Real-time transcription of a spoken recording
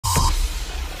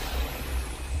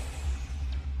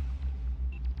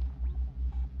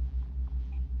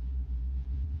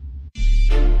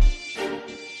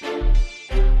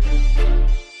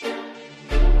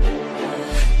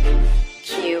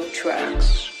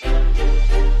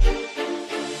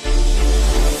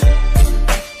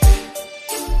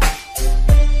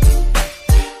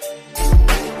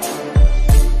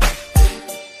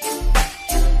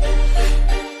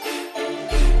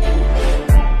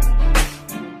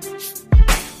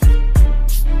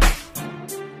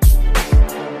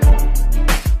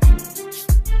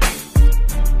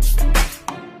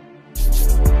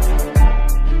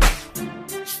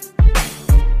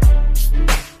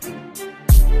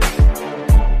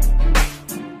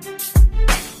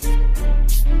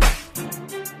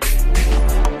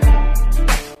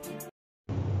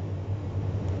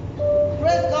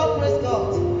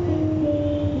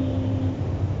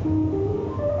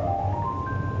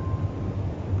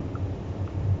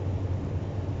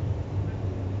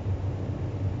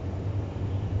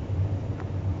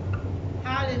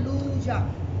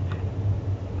Hallelujah.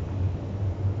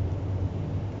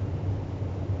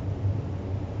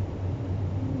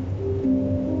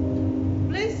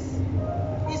 Please,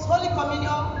 it's Holy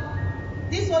Communion.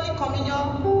 This Holy Communion,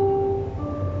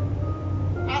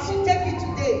 as you take it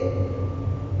today,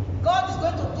 God is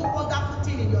going to do wonderful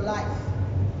things in your life.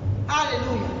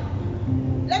 Hallelujah.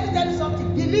 Let me tell you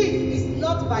something. Belief is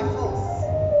not by force.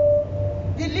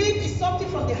 Belief is something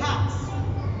from the heart.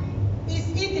 It's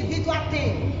individual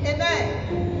thing.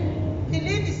 Amen.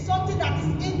 Belief is something that is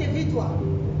individual.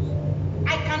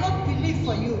 I cannot believe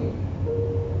for you.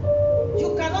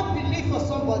 You cannot believe for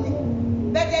somebody.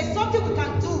 But there's something we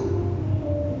can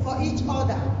do for each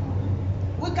other.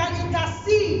 We can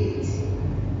intercede.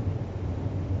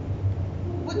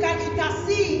 We can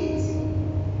intercede.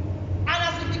 And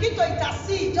as we begin to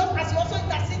intercede, just as you also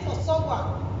intercede for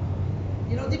someone,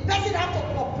 you know, the person has to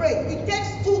cooperate. It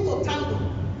takes two to tango.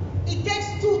 It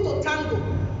takes two to tango.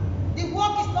 The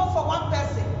work is not for one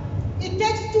person. It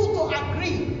takes two to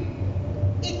agree.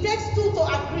 It takes two to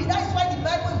agree. That is why the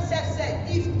Bible itself said,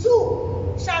 if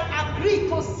two shall agree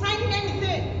concerning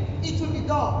anything, it will be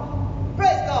done.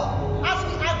 Praise God. As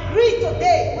we agree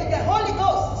today with the Holy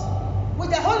Ghost, with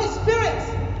the Holy Spirit,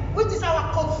 which is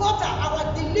our comforter,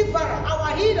 our deliverer,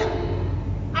 our healer,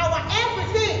 our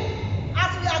everything,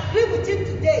 as we agree with Him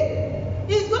today,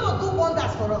 He's going to do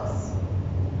wonders for us.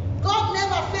 God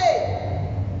never fails.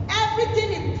 Everything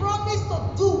He promised to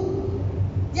do,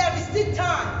 there is still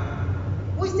time.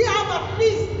 We still have at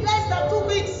least less than 2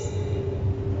 weeks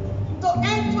to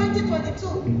end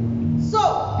 2022. So,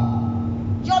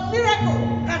 your miracle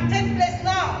can take place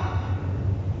now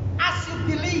as you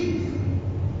believe.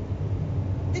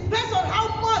 Depends on how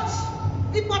much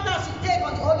importance you take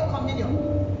on the Holy Communion.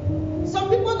 Some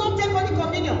people don't take Holy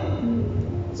Communion.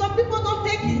 Some people don't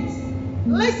take it.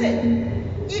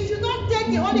 Listen, if you don't take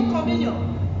the Holy Communion,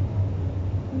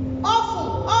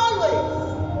 often, always,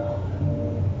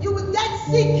 you will get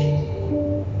sick.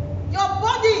 Your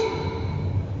body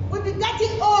will be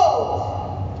getting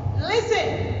old.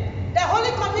 Listen, the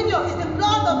Holy Communion is the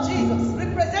blood of Jesus,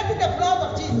 representing the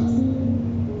blood of Jesus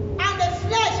and the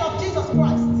flesh of Jesus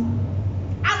Christ.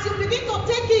 As you begin to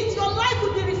take it, your life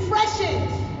will be refreshing.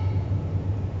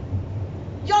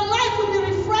 Your life will be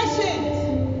refreshing.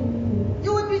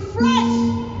 You will be fresh.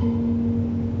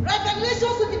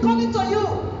 Revelations will be coming to you.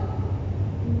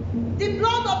 The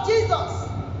blood of Jesus.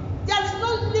 There is no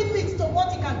limit to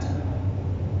what He can do.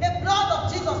 The blood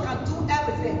of Jesus can do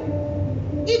everything.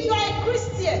 If you are a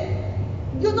Christian,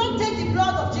 you don't take the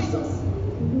blood of Jesus.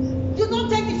 You don't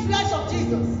take the flesh of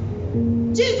Jesus.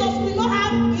 Jesus will not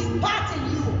have His part in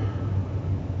you.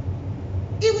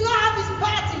 He will not have His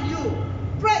part in you.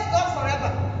 Praise God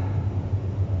forever.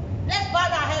 Let's bow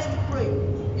our heads to pray.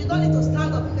 You don't need to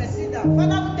stand up. You can sit down.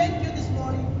 Father, we thank you this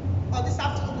morning or this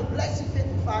afternoon. We bless you,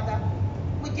 faithful Father.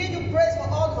 We give you praise for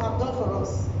all you have done for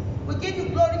us. We give you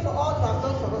glory for all you have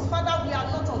done for us. Father, we are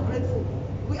not ungrateful.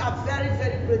 We are very,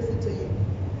 very grateful to you.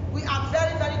 We are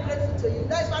very, very grateful to you.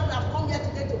 That is why we have come here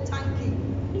today to thank you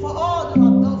for all you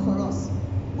have done for us.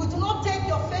 We do not take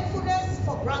your faithfulness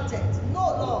for granted. No,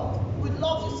 Lord. We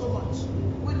love you so much.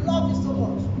 We love you so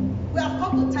much. We have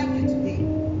come to thank you today.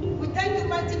 We thank you,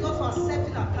 mighty God, for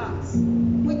accepting our thanks.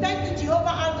 We thank you,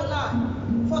 Jehovah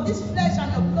Adonai, for this flesh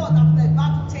and your blood that we are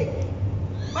about to take.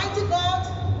 Mighty God,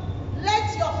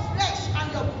 let your flesh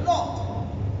and your blood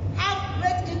have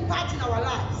great impact in our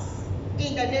lives.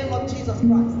 In the name of Jesus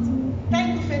Christ.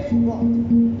 Thank you, faithful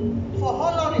God, for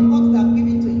honoring what we have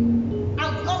given to you.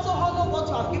 And we also honor what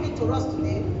you have given to us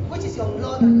today, which is your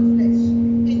blood and your flesh.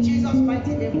 In Jesus'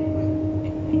 mighty name we pray.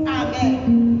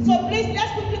 Amen. So please,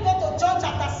 let's quickly go to John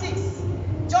chapter 6.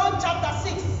 John chapter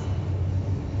 6.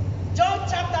 John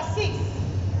chapter 6.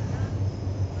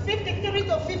 53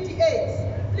 to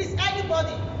 58. Please,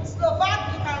 anybody,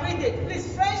 Slovak, you can read it.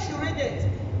 Please, French, you read it.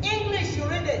 English, you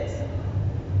read it.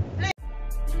 Please.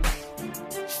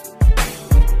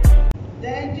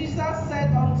 Then Jesus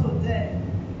said unto them,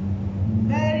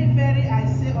 Very, very, I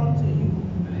say unto you,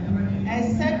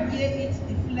 except ye eat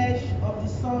the flesh of the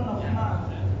Son of Man,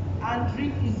 and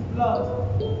drink his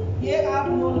blood, ye have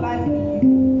no life in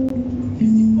you.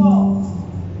 54.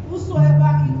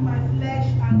 Whosoever eat my flesh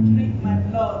and drink my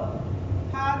blood,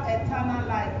 have eternal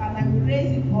life, and I will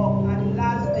raise it up at the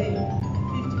last day.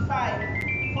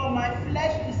 55. For my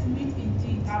flesh is meat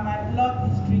indeed, and my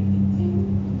blood is drink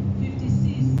indeed.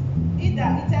 56. He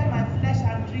that eateth my flesh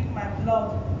and drink my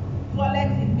blood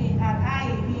dwelleth in me, and I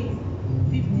in him.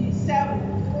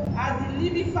 57. As the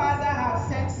living Father hath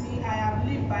sent me, I have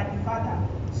lived by the Father.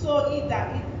 So he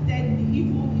that eateth me,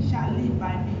 even he shall live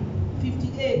by me.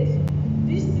 58.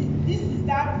 This is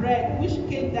that bread which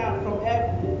came down from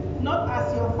heaven, not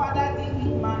as your father did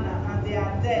eat manna, and they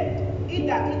are dead. He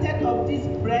that eateth of this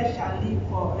bread shall live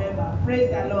forever.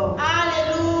 Praise the Lord.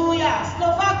 Hallelujah.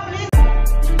 Slovak, please.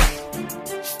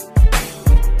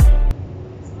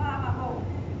 Sláva Bohu.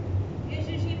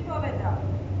 Ježiš im povedal,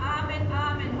 Amen,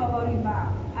 amen, hovorím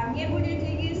vám. Ak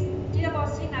nebudete jesť telo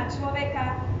Syna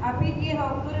človeka a piť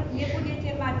jeho krv,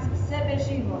 nebudete mať v sebe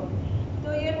život.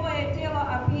 Kto je moje telo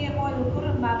a pije moju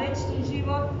krv, má večný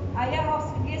život a ja ho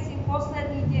vzkriesím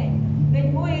posledný deň. Veď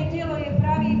moje telo je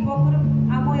pravý pokrm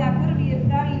a moja krv je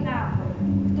pravý nápoj.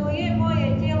 Kto je moje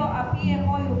telo a pije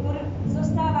moju krv,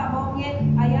 zostáva vo mne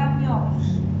a ja v ňom.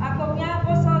 Ako mňa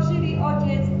poslal živý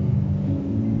Otec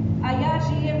a ja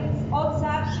žijem z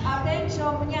Otca a ten,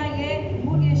 čo mňa je,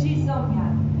 bude žiť zo mňa.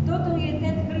 Toto je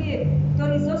ten chlieb,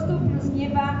 ktorý zostúpil z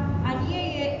neba a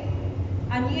nie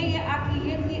je, aký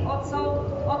jedli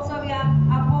otcovia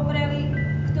a pomreli.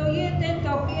 Kto je tento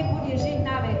chlieb, bude žiť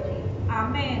na veky.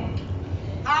 Amen.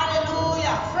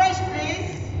 Hallelujah. Fresh,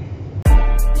 please.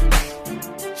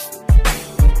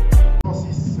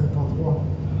 6:53.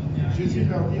 Jésus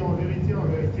leur dit en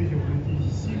vérité, je vous le dis,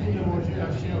 si vous ne mangez la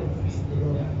chair du Fils de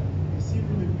l'homme, et si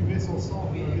vous ne buvez son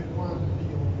sang, vous n'avez point de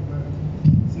vie en vous-même.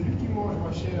 Celui qui mange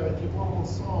ma chair et qui boit mon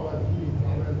sang a la vie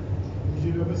éternelle, et je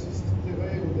le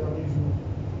ressusciterai au dernier jour.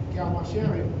 Car ma chair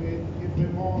est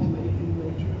vraiment une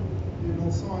nourriture, et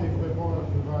mon sang est vraiment un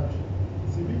breuvage.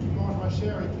 Celui qui mange ma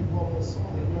chair et qui boit mon sang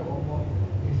demeure en moi,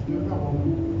 et je demeure en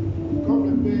lui. Comme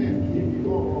le Père qui est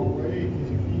vivant m'a envoyé et que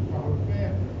je vis par le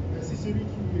Père, ainsi celui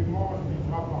qui me mange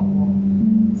vivra par moi.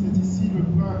 C'est ici le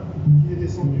pain qui est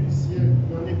descendu du ciel.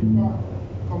 N'en est pas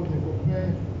comme de vos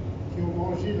pères qui ont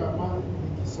mangé la manne et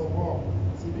qui sont morts.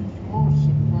 Celui qui mange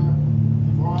ce pain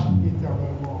vivra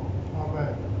éternellement.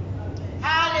 Amen.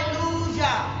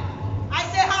 Hallelujah. I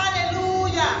say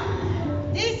hallelujah.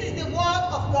 This is the word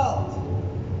of God.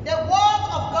 The word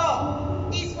of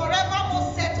God is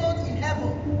forevermore settled in heaven.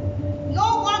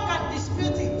 No one can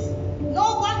dispute it.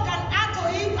 No one can add to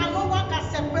it and no one can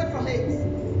separate from it.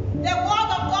 The word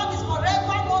of God is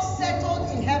forevermore settled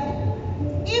in heaven.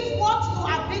 If what you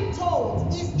have been told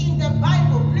is in the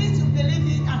Bible, please you believe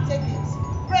it and take it.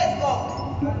 Praise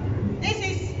God. This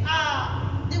is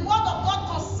the word of God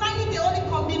concerning the Holy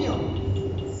Communion.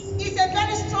 It's a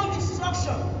very strong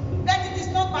instruction, but it is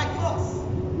not by force.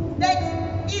 But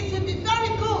it will be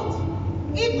very good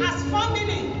if as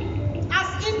family, as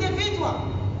individual,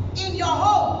 in your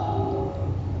home,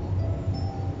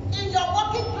 in your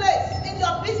working place, in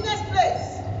your business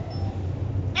place,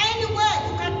 anywhere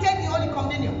you can take the Holy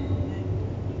Communion.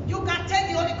 You can take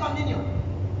the Holy Communion.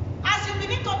 As you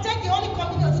begin to take the Holy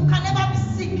Communion, you can never be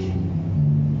sick.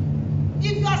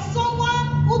 If you are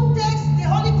someone who takes the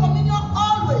Holy Communion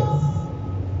always,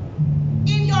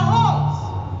 in your homes,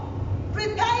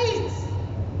 prepare it.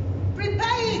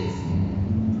 Prepare it.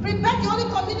 Prepare the Holy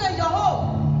Communion in your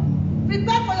home.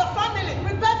 Prepare for your family.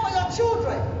 Prepare for your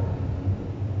children.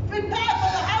 Prepare for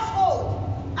your household.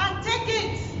 And take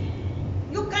it.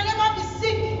 You can never be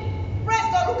sick. Praise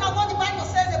God. Look at what the Bible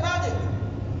says about it.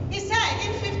 He said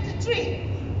in 53.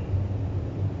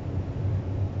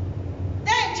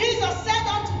 Then Jesus said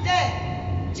unto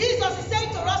them, Jesus is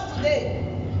saying to us today,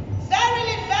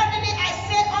 verily, verily, I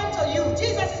say unto you.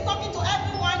 Jesus is talking to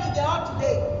everyone in the hall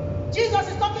today. Jesus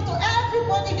is talking to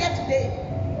everybody here today.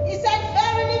 He said,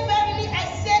 verily, verily, I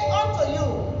say unto you,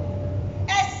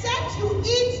 except you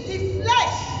eat the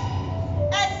flesh,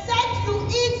 except you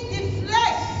eat the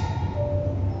flesh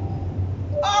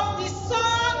of the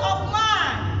Son of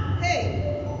Man,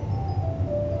 hey,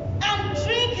 and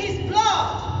drink his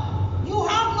blood, you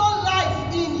have no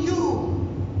life in you.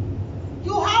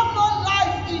 You have no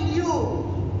life in you.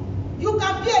 You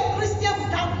can be a Christian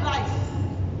without life.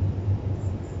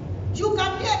 You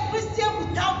can be a Christian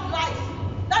without life.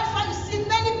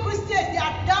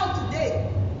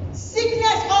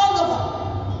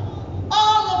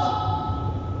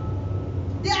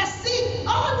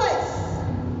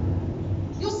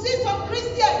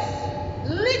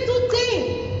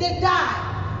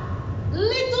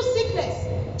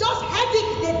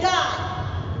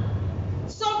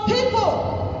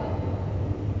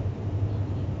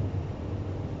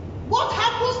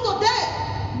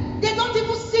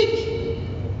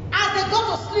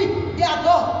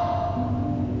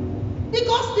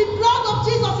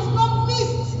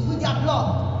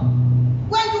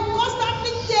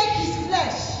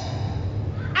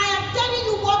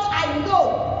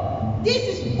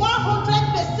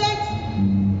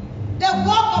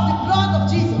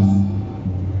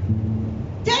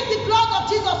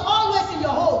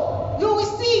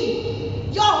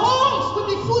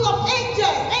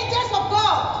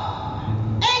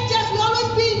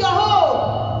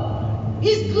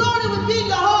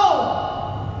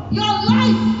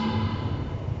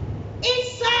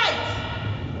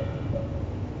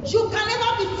 You can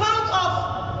never be found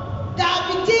of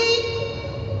diabetes,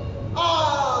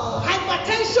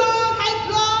 hypertension, high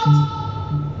blood,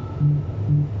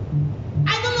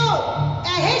 I don't know,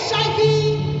 HIV,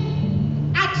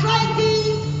 arthritis,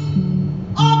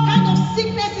 all kinds of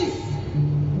sicknesses.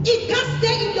 It can't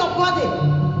stay in your body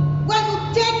when you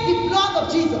take the blood of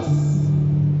Jesus.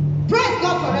 Praise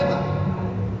God forever.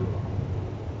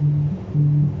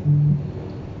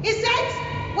 He said,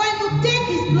 when you take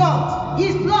his blood,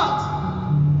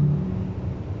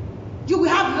 you will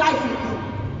have life in you.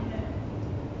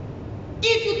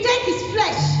 If you take his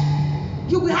flesh,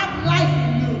 you will have life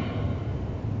in you.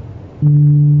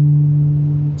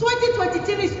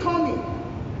 2023 is coming.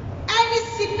 Any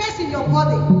sickness in your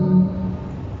body,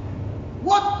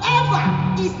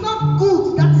 whatever is not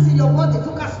good that is in your body,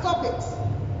 you can stop it.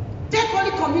 Take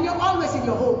Holy Communion always in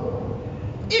your home.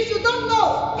 If you don't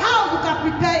know how you can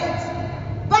prepare it,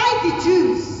 buy the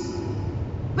juice,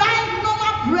 buy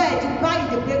normal bread you buy in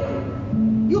the bakery.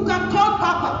 You can call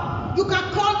Papa, you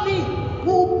can call me, we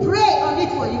will pray on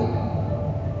it for you.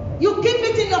 You keep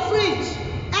it in your fridge.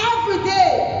 Every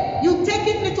day, you take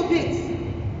it little bit.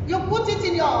 You put it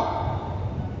in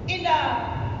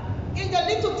the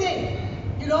little thing,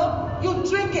 you know, you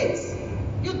drink it.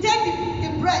 You take the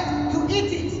bread, you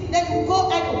eat it, then you go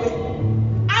anywhere.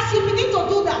 As you begin to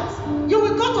do that, you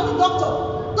will go to the doctor.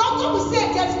 Doctor will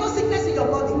say there is no sickness in your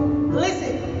body.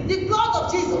 Listen, the blood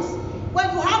of Jesus, when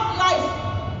you have life,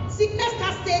 sickness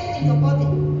can stay in your body.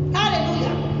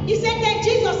 Hallelujah. He said that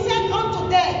Jesus said unto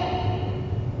them,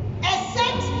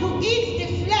 except you eat the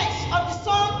flesh of the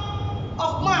Son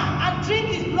of Man and drink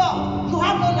his blood, you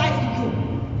have no life in you.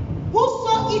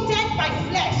 Whoso eateth my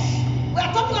flesh, we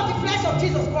are talking of the flesh of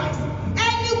Jesus Christ.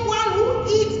 Anyone who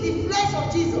eats the flesh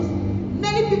of Jesus,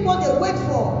 many people they wait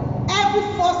for every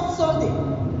first Sunday.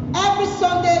 Every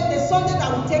Sunday, the Sunday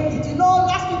that we take it. You know,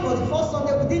 last week was the first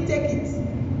Sunday, we didn't take it.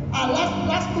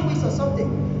 Last 2 weeks or something.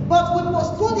 But we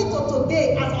postponed it to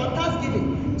today as our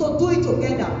Thanksgiving to do it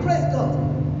together. Praise God.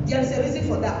 There is a reason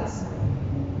for that.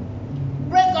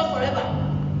 Praise God forever.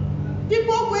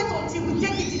 People wait until we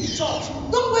take it in the church.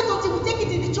 Don't wait until we take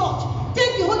it in the church.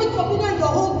 Take the Holy Communion in your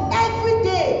home every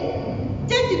day.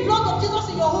 Take the blood of Jesus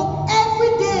in your home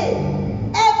every day.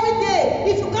 Every day.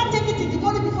 If you can't take it in the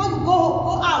morning before you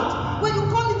go out, when you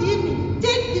come in the evening,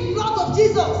 take the blood of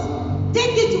Jesus.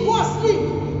 Take it to go asleep.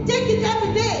 Take it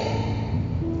every day.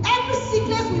 Every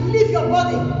sickness will leave your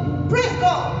body. Praise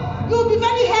God. You will be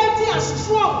very healthy and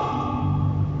strong.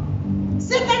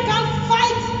 Satan can't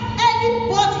fight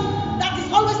anybody that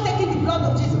is always taking the blood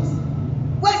of Jesus.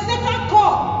 When Satan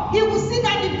comes, he will see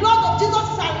that the blood of Jesus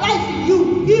is alive in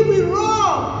you. He will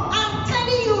run. I'm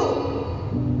telling you.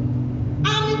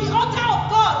 I'm in the altar of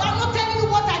God. I'm not telling you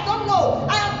what I don't know.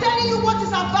 I am telling you what is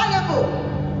available.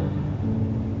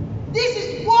 This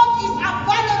is what is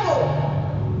available.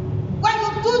 When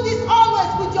you do this always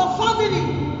with your family,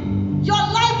 your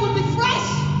life will be fresh.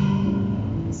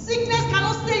 Sickness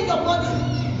cannot stay in your body.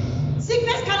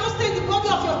 Sickness cannot stay in the body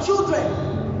of your children.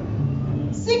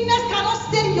 Sickness cannot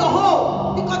stay in your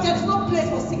home because there is no place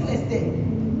for sickness there.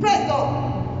 Praise God.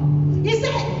 He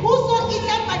said, whoso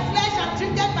eateth my flesh and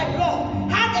drinketh my blood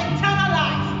hath eternal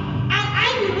life, and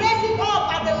I will raise him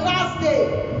up at the last day.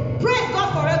 Praise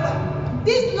God forever.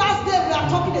 This last day we are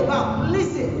talking about,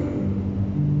 listen.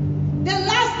 The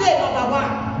last day, number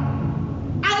one.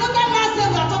 Another last day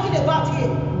we are talking about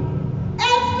here.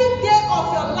 Every day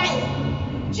of your life,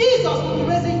 Jesus will be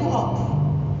raising you up.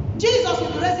 Jesus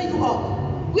will be raising you up.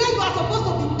 Where you are supposed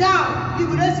to be down, he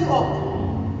will raise you up.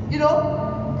 You know?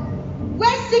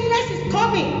 When sickness is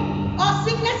coming, or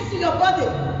sickness is in your body,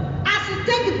 as you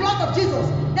take the blood of Jesus,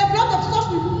 the blood of Jesus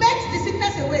will melt the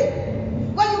sickness away.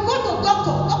 When you go to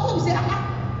doctor will say,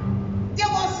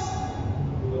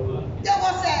 there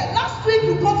was last week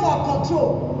you come for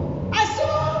control. I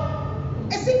saw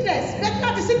a sickness, but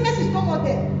now the sickness is no more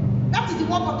there. That is the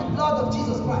work of the blood of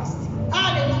Jesus Christ.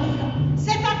 Hallelujah.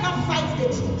 Satan can't fight the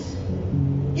truth.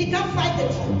 He can't fight the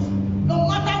truth. No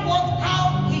matter what,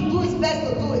 how he do his best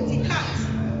to do it, he can't.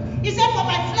 He said, for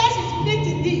my flesh is meat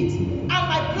indeed, and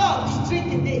my blood is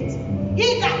drink indeed.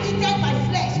 He that eateth my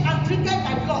flesh and drinketh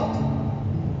my blood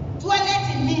dwelleth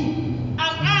in me, and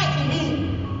I in him.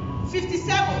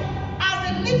 57. As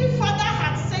the living Father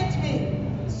hath sent me,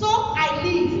 so I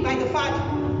live by the Father.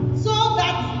 So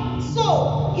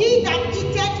he that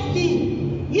eateth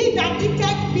me,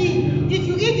 if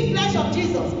you eat the flesh of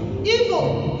Jesus,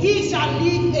 even he shall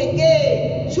live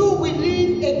again. You will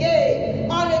live again.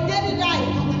 On a daily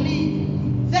life you will live.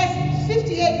 Verse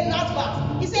 58, the last verse.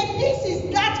 He said, this is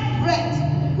that bread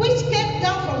which came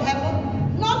down from heaven,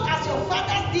 not as your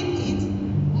fathers did eat,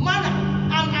 manna,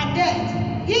 and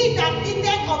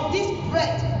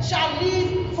shall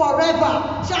live forever.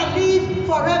 Shall live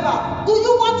forever. Do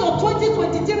you want your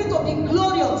 2023 to be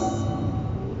glorious?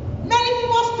 Many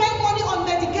people spend money on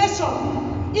medication.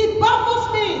 It baffles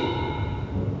me.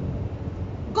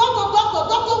 Go to doctor.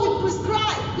 Doctor will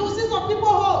prescribe. You will see some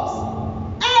people homes.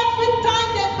 Every time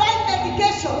they buy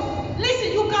medication.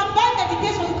 Listen, you can buy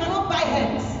medication, you cannot buy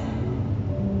health.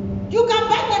 You can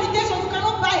buy medication, you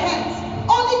cannot buy health.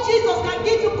 Only Jesus can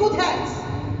give you good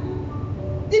health.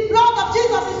 The blood of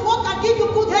Jesus is what can give you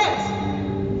good health.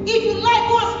 If you like,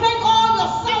 go and spend all your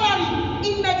salary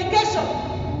in medication.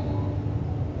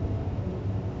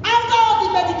 After all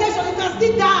the medication, you can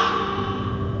still die.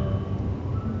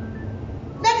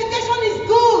 Medication is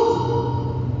good.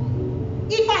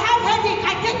 If I have headache,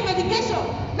 I take medication.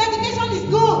 Medication is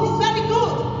good. It's very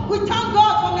good. We thank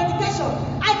God for medication.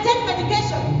 I take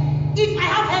medication. If I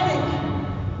have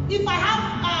headache, if I have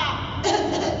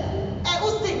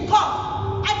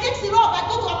cough, I take syrup. I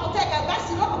go to apotheke, I buy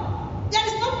syrup. There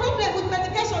is no problem with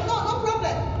medication. No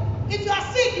problem. If you are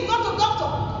sick, you go to doctor.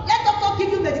 Let doctor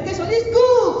give you medication. It's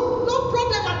good. No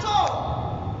problem at all.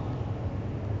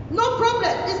 No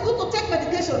problem. It's good to take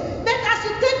medication. But as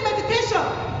you take medication,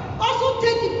 also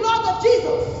take the blood of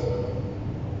Jesus.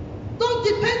 Don't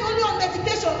depend only on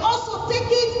medication. Also take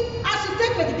it as you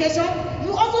take medication.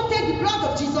 You also take the blood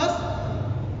of Jesus.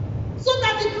 So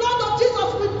that the blood of Jesus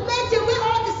will make away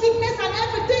all the sickness and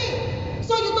everything.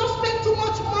 So you don't spend too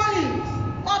much money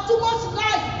or too much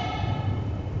life.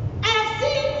 I have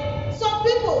seen some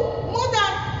people more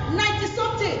than 90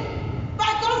 something. By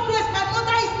God's grace, my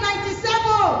mother is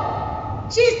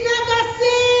 97. She's never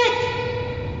sick.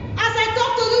 As I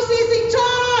talk to you, she's in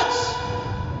church.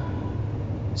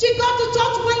 She go to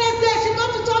church Wednesday. She go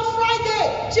to church Friday.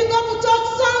 She go to church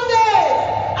Sunday.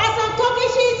 As I'm talking,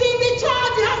 she's in the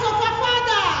church, the house of her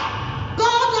father.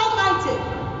 God Almighty.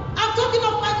 I'm talking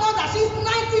of my mother. She's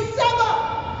 97.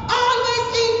 Always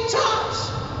in church.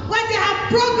 When they have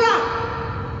program,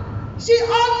 she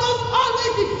almost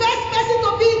always the first person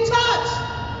to be in church.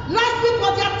 Last week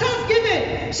was their Thanksgiving.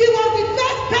 She was the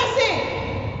first person.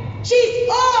 She's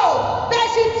old, but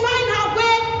she find her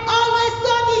way always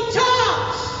to the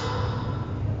church.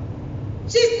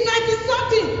 She's 90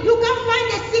 something. You can't find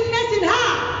a sickness in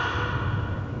her.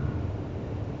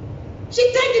 She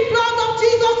take the blood of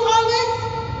Jesus always.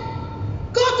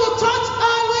 Go to church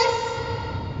always.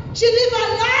 She live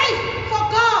her life for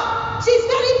God. She's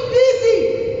very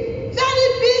busy,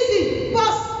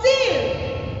 but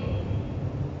still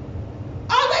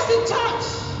always in church.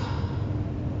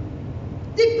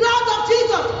 The blood of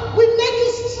Jesus will make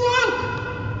you strong.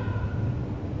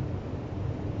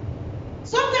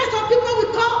 Sometimes some people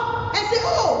will come and say,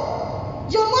 oh,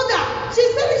 your mother,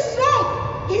 she's very strong.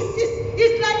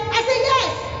 It's like, I say,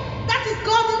 yes, that is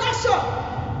God in action.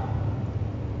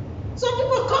 Some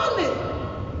people call me.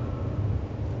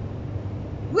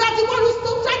 We are the one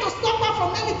who try to stop her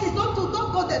from many things. Don't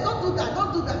go there, don't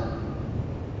do that.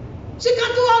 She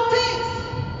can do all things.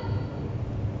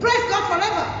 Praise God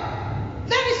forever.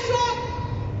 Very strong.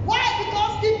 Why?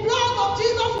 Because the blood of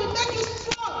Jesus will make you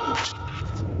strong.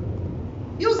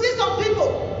 You see some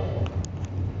people,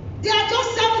 they are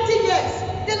just 70 years.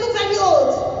 They look very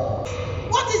old.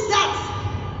 What is that?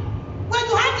 When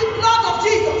you have the blood of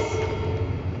Jesus,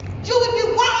 you will be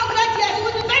 100 years. You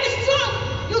will be very strong.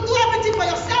 You do everything for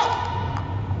yourself.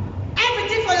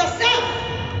 Everything for yourself.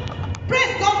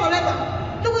 Praise God forever.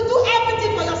 You will do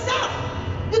everything for yourself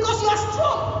because you are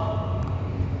strong.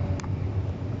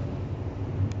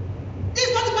 This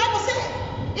is what the Bible says.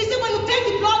 It said when you take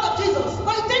the blood of Jesus,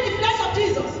 when you take the flesh of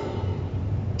Jesus,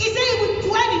 it said it will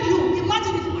dwell in you.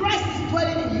 Imagine if Christ is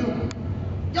dwelling in you.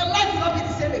 Your life will not be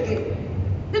the same again.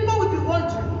 People will be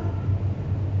wondering.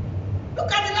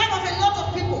 Look at the life of a lot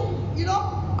of people, you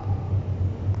know.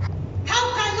 How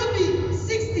can you be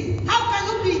 60? How can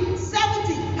you be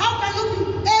 70? How can you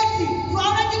be 80? You are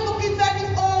already looking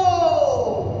very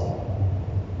old.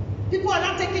 People are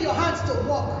not taking your hands to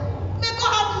walk. May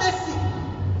God have mercy.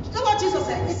 You know what Jesus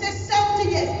said? He said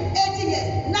 70 years, 80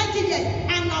 years, 90 years,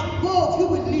 and above you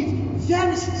will live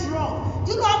very strong.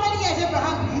 Do you know how many years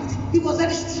Abraham lived? He was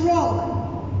very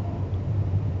strong.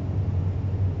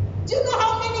 Do you know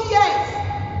how many years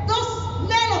those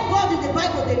men of God in the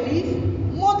Bible they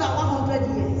lived? More than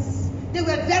 100 years. They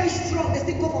were very strong. They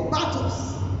still go for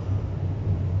battles.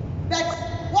 But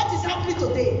what is happening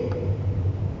today?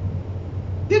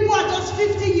 People are just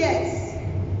 50 years.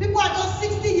 People are just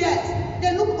 60 years.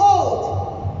 They look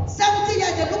old. 70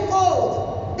 years, they look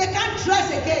old. They can't dress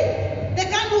again. They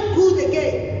can't look good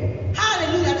again.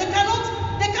 Hallelujah. They can't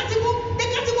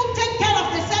even take care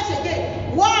of themselves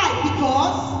again. Why?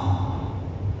 Because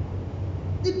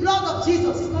the blood of of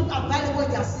Jesus is not available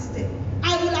in their system,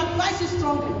 I will advise you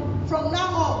strongly from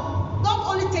now on, don't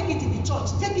only take it in the church,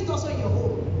 take it also in your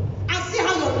home and see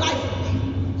how your life will be.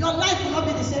 Your life will not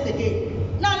be the same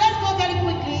again. Now let's go very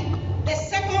quickly. The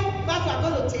second verse we are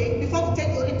going to take before we take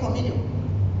the Holy Communion.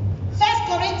 1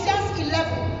 Corinthians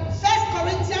 11. 1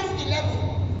 Corinthians 11.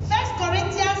 1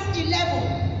 Corinthians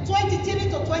 11, 23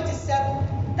 to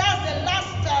 27. That's the last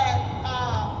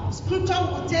scripture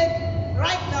we will take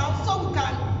right now so we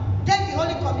can take the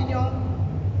Holy Communion.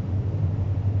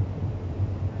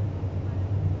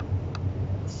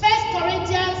 1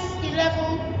 Corinthians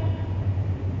 11.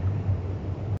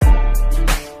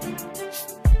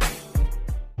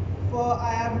 For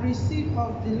I have received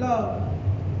of the Lord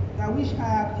that which I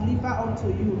have delivered unto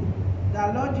you,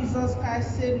 that Lord Jesus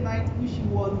Christ, same night which he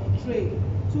was betrayed,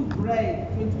 took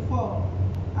bread, 24,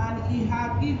 and he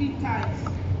had given thanks.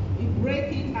 He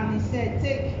brake it and he said,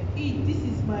 Take, eat, this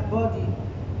is my body,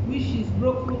 which is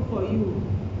broken for you.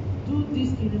 Do this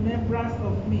in remembrance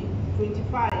of me.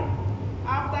 25.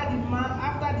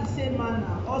 After the same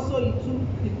manner, also he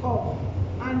took the cup,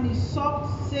 and he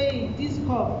supped, saying, This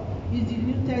cup is the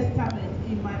New Testament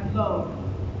in my blood.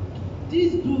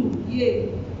 This do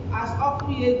ye, as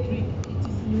often ye drink, it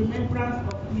is in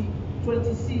remembrance of me.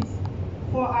 26.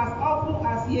 For as often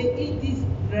as ye eat this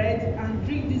bread and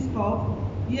drink this cup,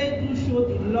 ye do show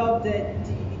the Lord that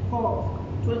he come.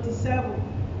 27.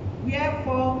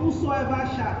 Wherefore whosoever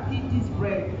shall eat this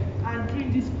bread and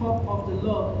drink this cup of the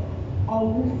Lord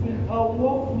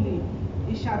unwofully,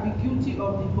 he shall be guilty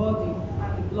of the body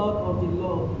and the blood of the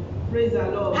Lord. Praise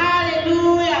the Lord.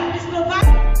 Hallelujah. Please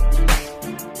provide.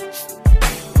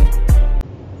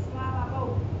 Sláva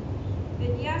Bohu.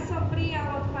 Veď ja som prijal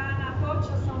od Pána to,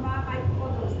 čo som vám aj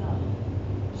odozdal.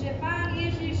 Že Pán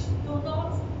Ježiš tú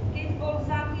noc, keď bol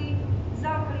zatý,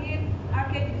 vzal chlieb a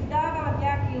keď vzdával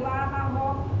vďaky, lámal ho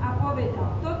a povedal: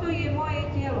 Toto je moje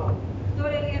telo,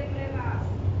 ktoré je pre vás.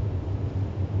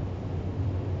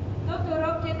 Toto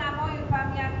robte na moju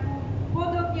pamiatku.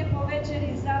 Podobne po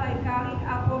večeri vzal aj kalich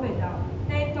a povedal: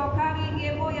 Tento kalich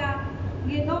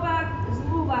je nová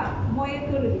zmluva v mojej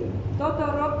krvi. Toto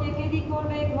robte,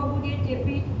 kedykoľvek ho budete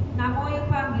piť na moju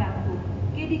pamiatku.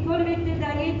 Kedykoľvek teda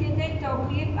jete tento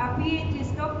chlieb a pijete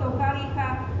z tohto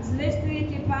kalicha,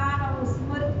 zvestujete Pánovu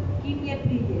smrť, kým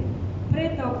nepríde.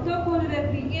 Preto ktokoľvek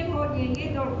by nevhodne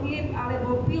jedol chlieb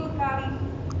alebo pil kalich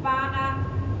Pána,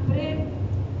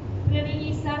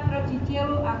 premení sa proti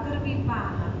telu a krvi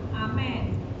Pána.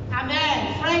 Amen. Amen.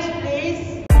 French,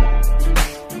 please.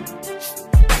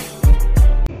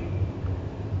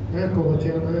 1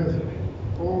 Corinthiens 11,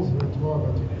 11, 23,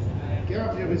 28.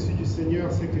 Car j'ai reçu du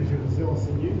Seigneur ce que je vous ai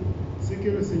enseigné, c'est que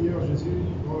le Seigneur Jésus,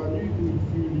 dans la nuit où il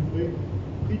fut livré,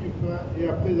 prit du pain et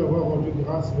après avoir rendu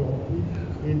grâce, le rompit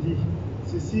et dit: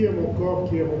 Ceci est mon corps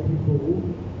qui est rompu pour vous,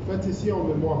 faites ceci en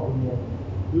mémoire de moi.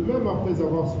 De même, après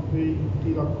avoir soupé, il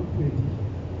prit la coupe et dit: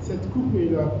 Cette coupe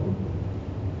est la coupe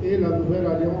et la nouvelle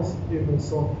alliance est mon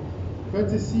sang.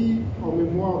 Faites ceci en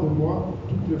mémoire de moi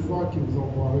toutes les fois que vous en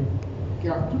boirez.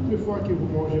 Car toutes les fois que vous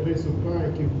mangerez ce pain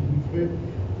et que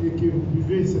vous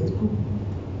buvez cette coupe,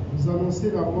 vous annoncez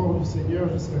la mort du Seigneur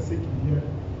jusqu'à ce qu'il vienne.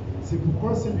 C'est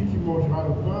pourquoi celui qui mangera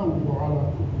le pain ou boira la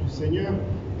coupe du Seigneur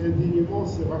indignement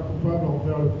sera coupable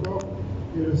envers le corps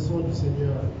et le sang du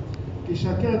Seigneur. Que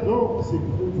chacun donc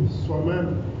s'éprouve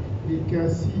soi-même et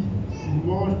qu'ainsi il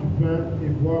mange du pain et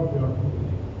boive de la coupe.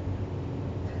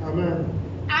 Amen.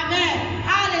 Amen.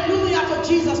 Hallelujah to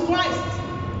Jesus Christ.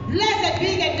 Blessed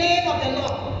be the name of the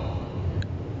Lord.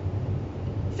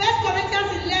 1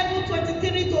 Corinthians 11,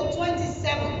 23 to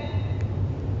 27.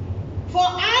 For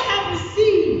I have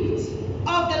received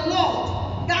of the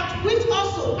Lord that which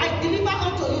also I deliver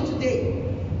unto you today,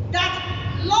 that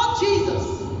the Lord Jesus,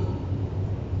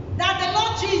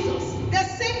 the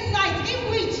same night in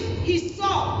which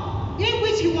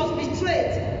he was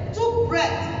betrayed, took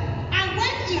bread, and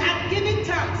when he had given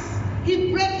thanks,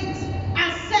 he brake it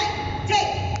and said,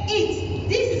 Take, eat,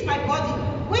 this is my body,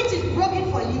 which is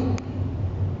broken for you.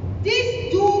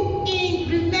 This do in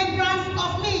remembrance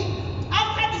of me.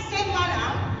 After the same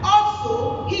manner,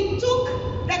 also he took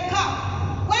the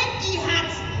cup when he had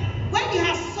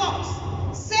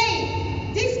supped,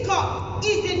 saying, This cup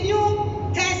is the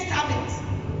New Testament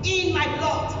in my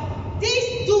blood.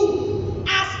 This do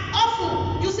as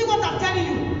often. You see what I'm telling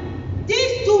you?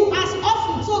 This do as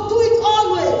often. So do it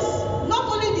always. Not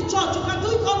only in the church. You can do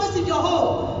it always in your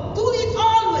home. Do it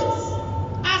always.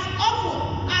 As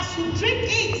often as you drink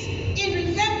it in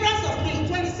remembrance of me.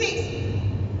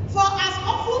 26. For as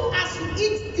often as you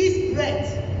eat this bread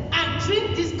and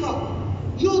drink this cup,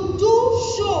 you do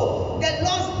show